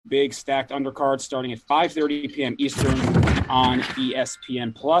big stacked undercards starting at 5:30 p.m. Eastern on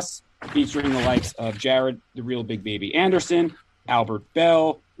ESPN Plus, featuring the likes of Jared, the real Big Baby Anderson, Albert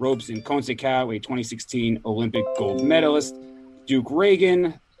Bell, Robeson Consecao, a 2016 Olympic gold medalist, Duke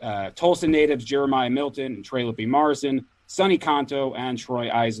Reagan, Tulsa natives Jeremiah Milton and Trey Lippy Morrison, Sonny Kanto, and Troy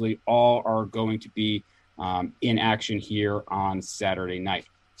Isley all are going to be in action here on Saturday night.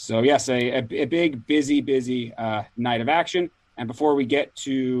 So yes, a big, busy night of action. And before we get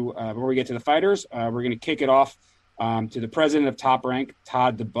to the fighters, we're going to kick it off to the president of Top Rank,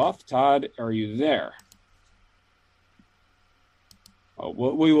 Todd DeBuff. Todd, are you there? Oh,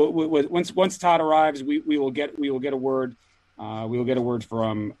 we will once Todd arrives, we will get a word. We will get a word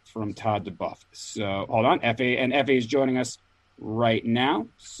from Todd DeBuff. So hold on, FA is joining us right now.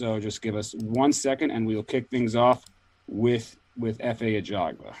 So just give us 1 second, and we will kick things off with FA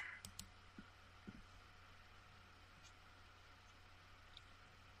Ajagba.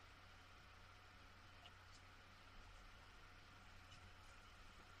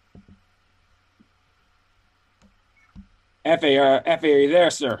 FA, are you there,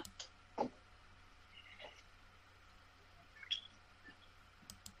 sir?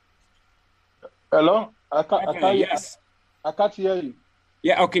 Hello? Yes. I can't hear you.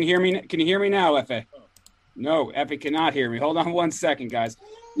 Yeah. Oh, can you hear me? Can you hear me now, FA? No, FA cannot hear me. Hold on 1 second, guys.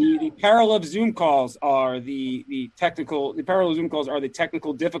 The peril of Zoom calls are the technical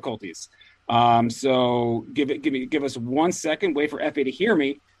difficulties. So give us 1 second. Wait for FA to hear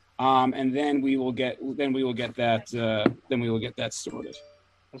me, and then we will get that sorted.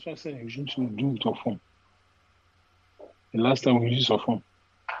 That's why I said you should do it your phone. The last time we used your phone.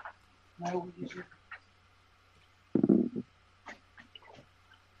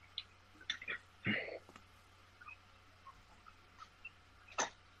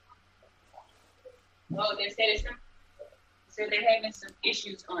 Oh, they said they're having some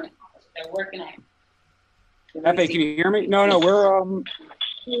issues on it. They're working on it. FA, can you hear me? No, we're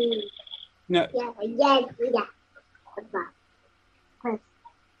no.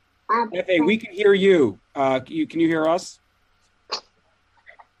 FA, we can hear you. Can you hear us?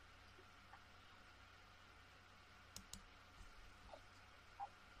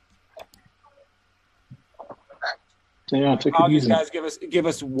 Yeah, take it easy. Guys, give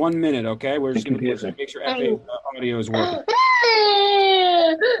us 1 minute, okay? We're just going to make sure FA audio is working.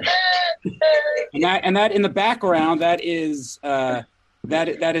 and that in the background, that is FA's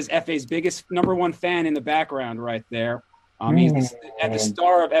biggest #1 fan in the background right there. He's at the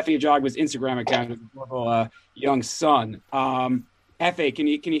star of FA Ajagba's Instagram account, his little young son. FA, can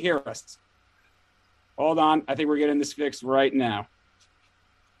you hear us? Hold on, I think we're getting this fixed right now.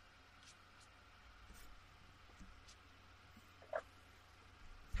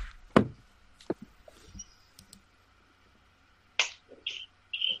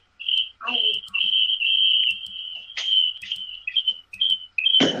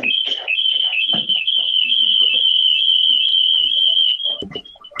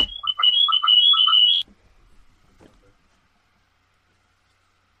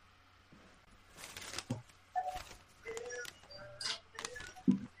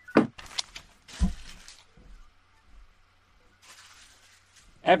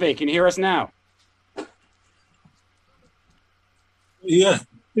 FA, can you hear us now? Yeah.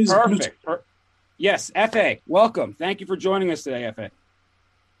 Perfect. Yes, FA, welcome. Thank you for joining us today, FA.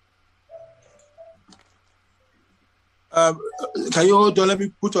 Can you hold on? Let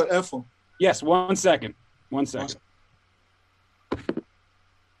me put on earphone. Yes, 1 second. 1 second.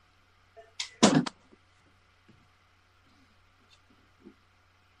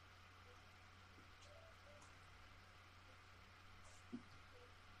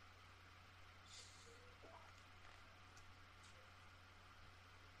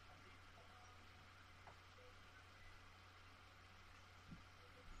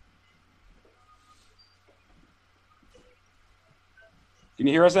 Can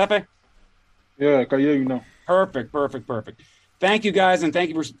you hear us, FA? Yeah, I can hear you now. Perfect. Thank you, guys, and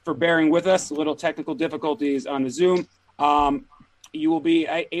thank you for bearing with us. A little technical difficulties on the Zoom. You will be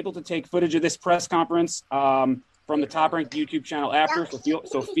able to take footage of this press conference from the Top Rank YouTube channel after,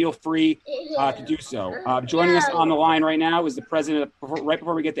 so feel free to do so. Joining us on the line right now is the president, right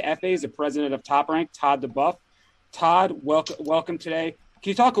before we get to FA, is the president of Top Rank, Todd DeBuff. Todd, welcome today.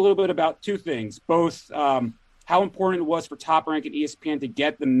 Can you talk a little bit about two things, both how important it was for Top Rank and ESPN to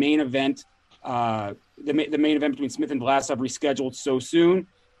get the main event, the main event between Smith and Vlasov rescheduled so soon,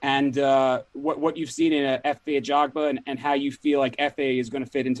 and what you've seen in FA Ajagba and how you feel like FA is going to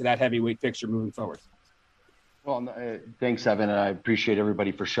fit into that heavyweight fixture moving forward. Well, thanks, Evan, and I appreciate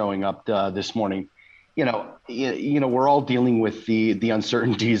everybody for showing up this morning. we're all dealing with the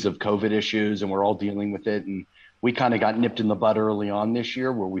uncertainties of COVID issues, and we're all dealing with it. And we kind of got nipped in the butt early on this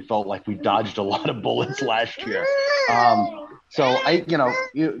year, where we felt like we dodged a lot of bullets last year. So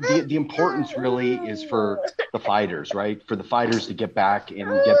the importance really is for the fighters, right? For the fighters to get back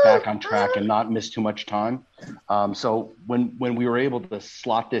on track and not miss too much time. So when we were able to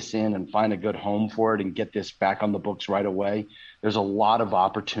slot this in and find a good home for it and get this back on the books right away, there's a lot of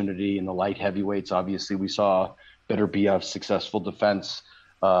opportunity in the light heavyweights. Obviously, we saw Beterbiev successful defense.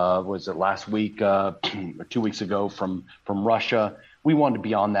 Was it last week or 2 weeks ago from Russia? We wanted to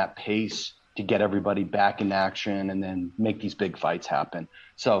be on that pace to get everybody back in action and then make these big fights happen.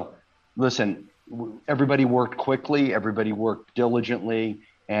 So listen, everybody worked quickly, everybody worked diligently.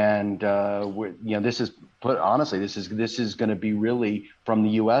 And this is going to be really from the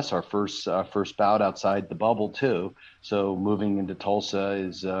U.S. our first bout outside the bubble too. So moving into Tulsa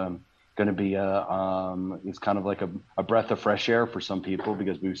is going to be it's kind of like a breath of fresh air for some people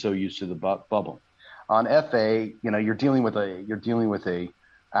because we're so used to the bubble. On FA, you're dealing with a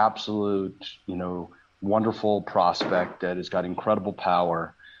absolute wonderful prospect that has got incredible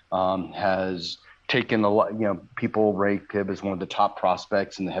power, has taken a lot, people rate him as one of the top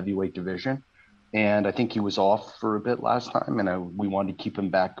prospects in the heavyweight division. And I think he was off for a bit last time, and we wanted to keep him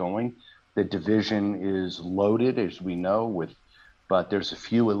back going. The division is loaded, as we know, but there's a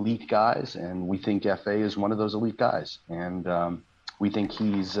few elite guys, and we think FA is one of those elite guys. And we think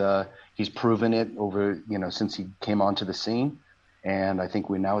he's proven it over, since he came onto the scene. And I think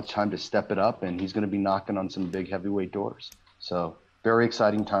now it's time to step it up, and he's going to be knocking on some big heavyweight doors. So very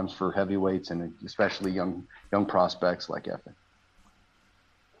exciting times for heavyweights, and especially young prospects like Efe.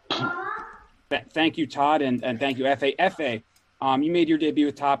 Thank you, Todd, and thank you, Efe. Efe, you made your debut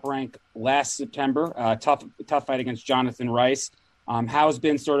with Top Rank last September. Tough fight against Jonathan Rice. How's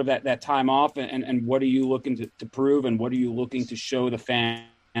been sort of that time off, and what are you looking to prove, and what are you looking to show the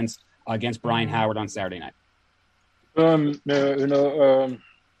fans against Brian Howard on Saturday night? In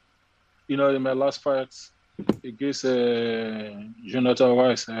my last fight against Jonathan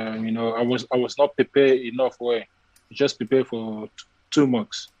Rice, I was not prepared enough. Just prepared for 2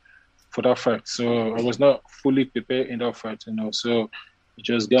 months for that fight, so I was not fully prepared in that fight. So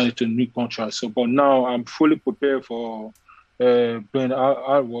just got into a new contract. So, but now I'm fully prepared for Brian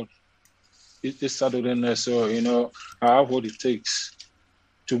Howard this Saturday night. So I have what it takes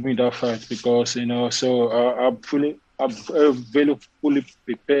to win that fight because so I'm very fully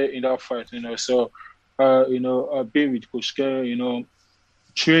prepared in that fight. So I've been with Coach K,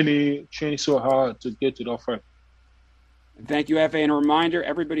 training so hard to get to that fight. Thank you, Efe. And a reminder,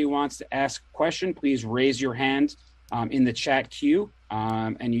 everybody who wants to ask a question, please raise your hand in the chat queue,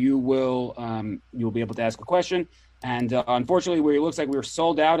 and you'll be able to ask a question. And unfortunately, it looks like we're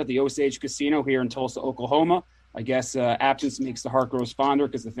sold out at the Osage Casino here in Tulsa, Oklahoma. I guess absence makes the heart grow fonder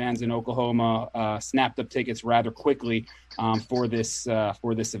because the fans in Oklahoma snapped up tickets rather quickly for this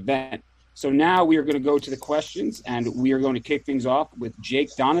event. So now we are going to go to the questions, and we are going to kick things off with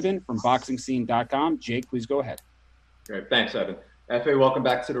Jake Donovan from BoxingScene.com. Jake, please go ahead. Great. Thanks, Evan. Efe, welcome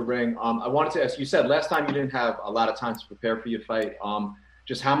back to the ring. I wanted to ask, you said last time you didn't have a lot of time to prepare for your fight.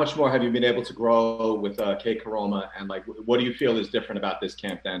 Just how much more have you been able to grow with K. Karoma, and what do you feel is different about this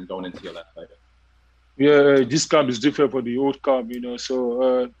camp than going into your last fight? Yeah, this camp is different from the old camp,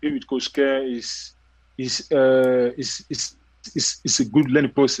 So being with Coach K is a good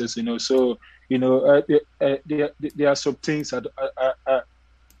learning process, So there are some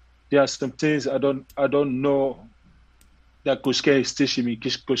things I don't know that Coach K is teaching me.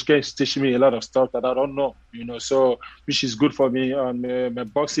 Coach K is teaching me a lot of stuff that I don't know, So which is good for me on my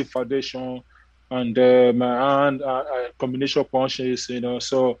boxing foundation and my hand combination punches,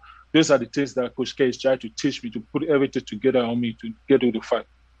 So those are the things that Coach K is trying to teach me, to put everything together on me to get to the fight.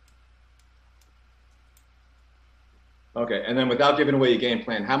 Okay, and then without giving away your game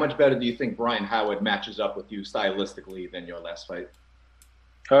plan, how much better do you think Brian Howard matches up with you stylistically than your last fight?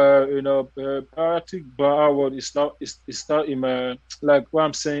 I think Brian Howard is not in my, what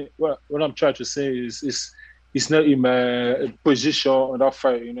I'm saying. What I'm trying to say is it's not in my position on that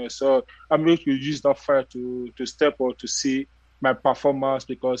fight. So I'm going to use that fight to step up to see my performance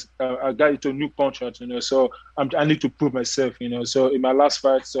because I got into a new contract, So I need to prove myself, So in my last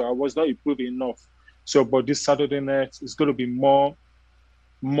fight, so I was not improving enough. So, but this Saturday night is going to be more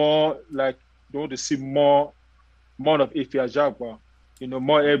like you want to see more of Efe Ajagba,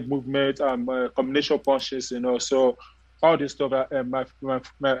 more head movement and combination punches, So all this stuff, my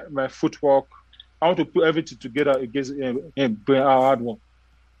footwork, I want to put everything together against and bring our hard one.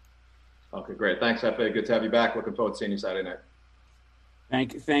 Okay, great. Thanks, Efe. Good to have you back. Looking forward to seeing you Saturday night.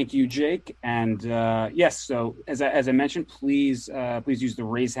 Thank you, Jake. And yes, so as I mentioned, please use the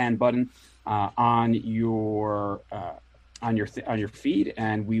raise hand button on your feed,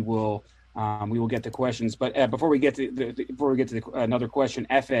 and we will get to questions. But before we get to another question,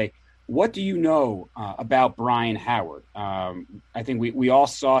 Fa, what do you know about Brian Howard? I think we all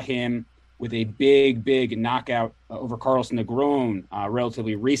saw him with a big knockout over Carlos Negron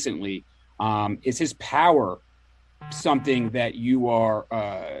relatively recently. Is his power something that you are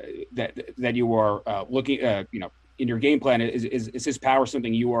looking in your game plan? Is his power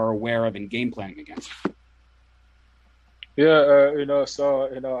something you are aware of in game planning against? Yeah,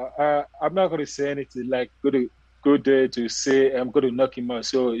 I'm not going to say anything like go there to say I'm going to knock him out.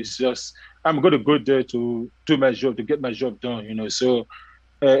 So it's just I'm going to go there to do my job, to get my job done. So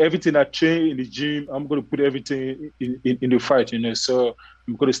everything I train in the gym, I'm going to put everything in the fight. So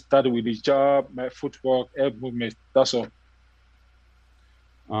I'm going to start with the job, my footwork, air movement. That's all.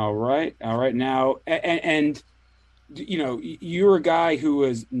 All right. Now, and you're a guy who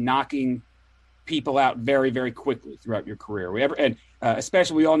was knocking people out very, very quickly throughout your career.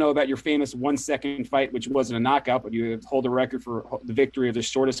 Especially we all know about your famous 1 second fight, which wasn't a knockout, but you hold the record for the victory of the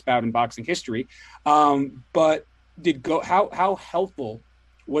shortest bout in boxing history. But how helpful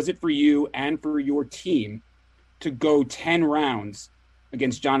was it for you and for your team to go 10 rounds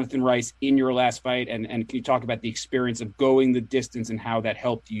against Jonathan Rice in your last fight? And can you talk about the experience of going the distance and how that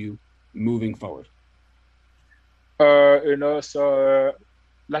helped you moving forward?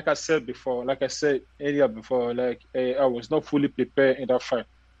 Like I said earlier before, I was not fully prepared in that fight.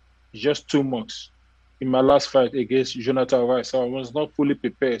 Just 2 months in my last fight against Jonathan Rice, so I was not fully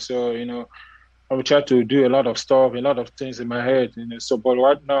prepared. So I would try to do a lot of stuff, a lot of things in my head. So but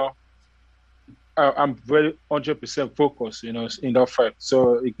right now, I'm very 100% focused, in that fight.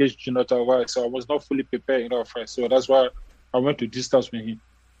 So against Jonathan Rice, so I was not fully prepared in that fight. So that's why I went to distance with him.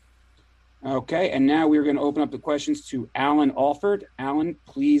 Okay, and now we're going to open up the questions to Alan Alford. Alan,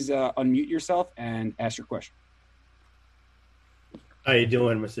 please unmute yourself and ask your question. How you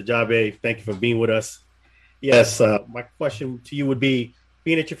doing, Mr. Ajagba? Thank you for being with us. Yes, my question to you would be,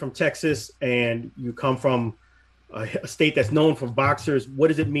 being that you're from Texas and you come from a state that's known for boxers, what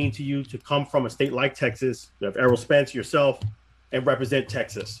does it mean to you to come from a state like Texas, you have Errol Spence, yourself, and represent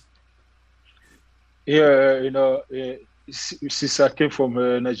Texas? Yeah, since I came from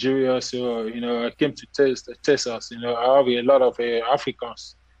Nigeria, so I came to Texas. I have a lot of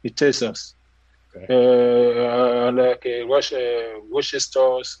Africans in Texas, okay. Russian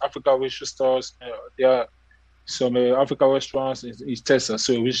stores, African Russian stores. There are some African restaurants in Texas,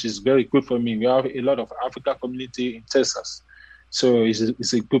 so which is very good for me. We have a lot of African community in Texas, so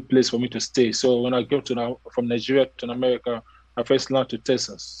it's a good place for me to stay. So when I go from Nigeria to America, I first land to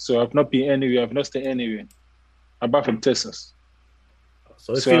Texas. So I've not been anywhere. I've not stayed anywhere. I'm back from Texas.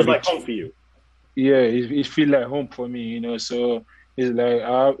 So it feels like home for you. Yeah, it feels like home for me, So it's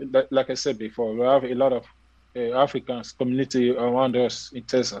like I said before, we have a lot of Africans community around us in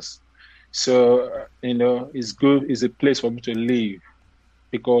Texas. So, it's good. It's a place for me to live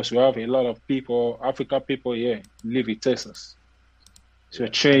because we have a lot of people, African people here, live in Texas. So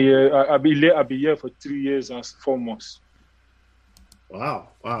I'll be here for 3 years and 4 months. Wow.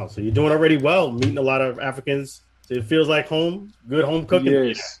 So you're doing already well, meeting a lot of Africans. So it feels like home, good home cooking.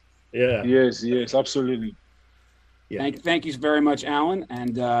 Yes. Yeah. Yes, absolutely. Yeah. Thank you very much, Alan.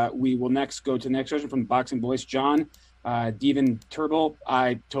 And we will next go to the next question from Boxing Voice, John Devon Turble.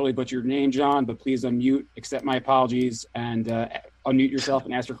 I totally butchered your name, John, but please unmute, accept my apologies, and unmute yourself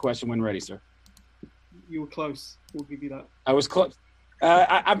and ask your question when ready, sir. You were close. We'll give you that. I was close.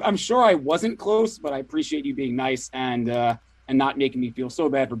 I'm sure I wasn't close, but I appreciate you being nice and not making me feel so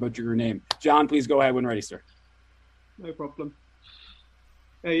bad for butchering your name. John, please go ahead when ready, sir. No problem.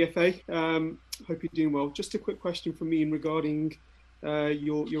 Hey, FA. Hope you're doing well. Just a quick question from me in regarding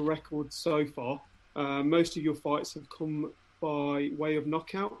your record so far. Most of your fights have come by way of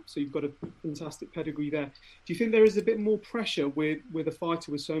knockout, so you've got a fantastic pedigree there. Do you think there is a bit more pressure with a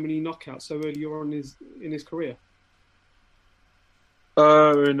fighter with so many knockouts so early on in his career?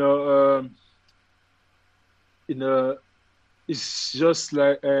 It's just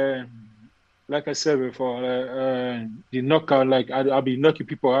like I said before, the knockout. I'll be knocking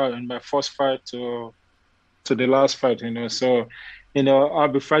people out in my first fight to the last fight. So I'll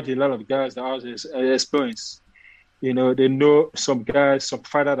be fighting a lot of guys that have experience. They know some guys, some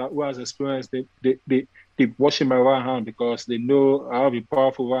fighter who has experience. They washing my right hand because they know I have a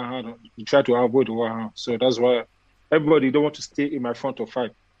powerful right hand. They try to avoid the right hand. So that's why everybody don't want to stay in my front to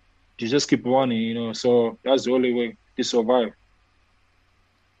fight. They just keep running. So that's the only way to survive.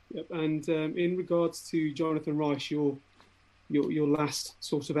 Yep. And in regards to Jonathan Rice, your your last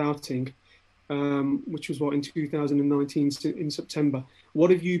sort of outing, which was in 2019 in September. What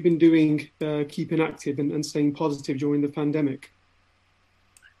have you been doing, keeping active and staying positive during the pandemic?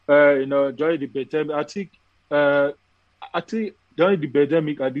 During the pandemic, I think during the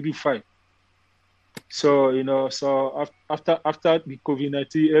pandemic I didn't fight. So after the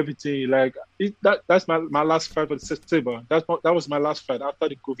COVID-19, everything that's my last fight for September. That was my last fight after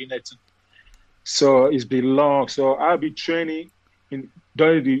the COVID-19. So it's been long. So I'll be training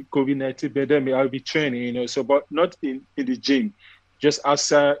during the COVID-19 pandemic. I'll be training, but not in the gym, just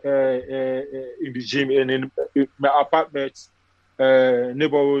outside in the gym and in my apartment,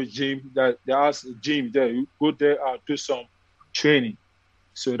 neighborhood gym. That there's a gym there. You go there and do some training.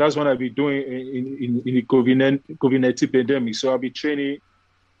 So that's what I'll be doing in the COVID-19 pandemic. So I'll be training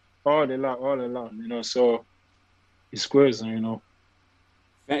all along. So it's crazy,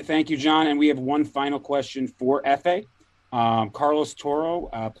 Thank you, John. And we have one final question for FA. Carlos Toro,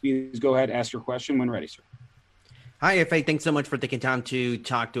 please go ahead, ask your question when ready, sir. Hi, FA. Thanks so much for taking time to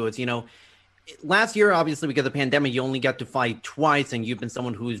talk to us. Last year, obviously, because of the pandemic, you only got to fight twice, and you've been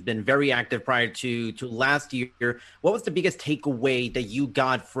someone who's been very active prior to last year. What was the biggest takeaway that you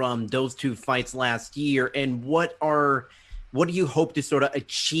got from those two fights last year, and what do you hope to sort of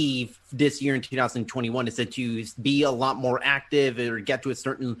achieve this year in 2021? Is it to be a lot more active or get to a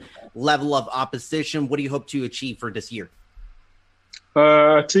certain level of opposition? What do you hope to achieve for this year?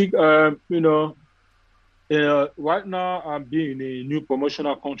 I think, right now I'm being in a new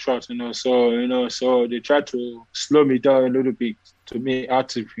promotional contract, so they try to slow me down a little bit to be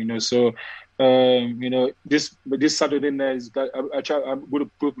active, so, this Saturday night I'm going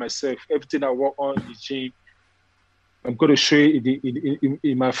to prove myself. Everything I work on in the gym, I'm going to show it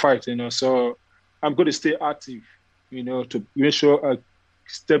in my fight, so I'm going to stay active, to make sure I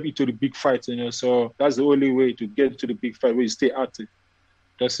step into the big fight, so that's the only way to get to the big fight, where you stay active.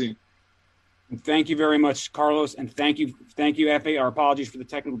 That's it. Thank you very much, Carlos, and thank you, FA. Our apologies for the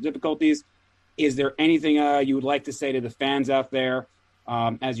technical difficulties. Is there anything you would like to say to the fans out there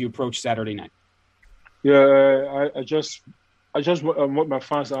as you approach Saturday night? Yeah, I just want my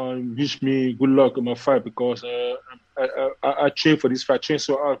fans to wish me good luck in my fight, because I train for this fight. I train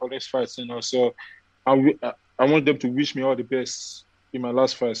so hard for this fight, so I want them to wish me all the best in my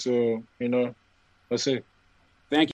last fight. So, that's it.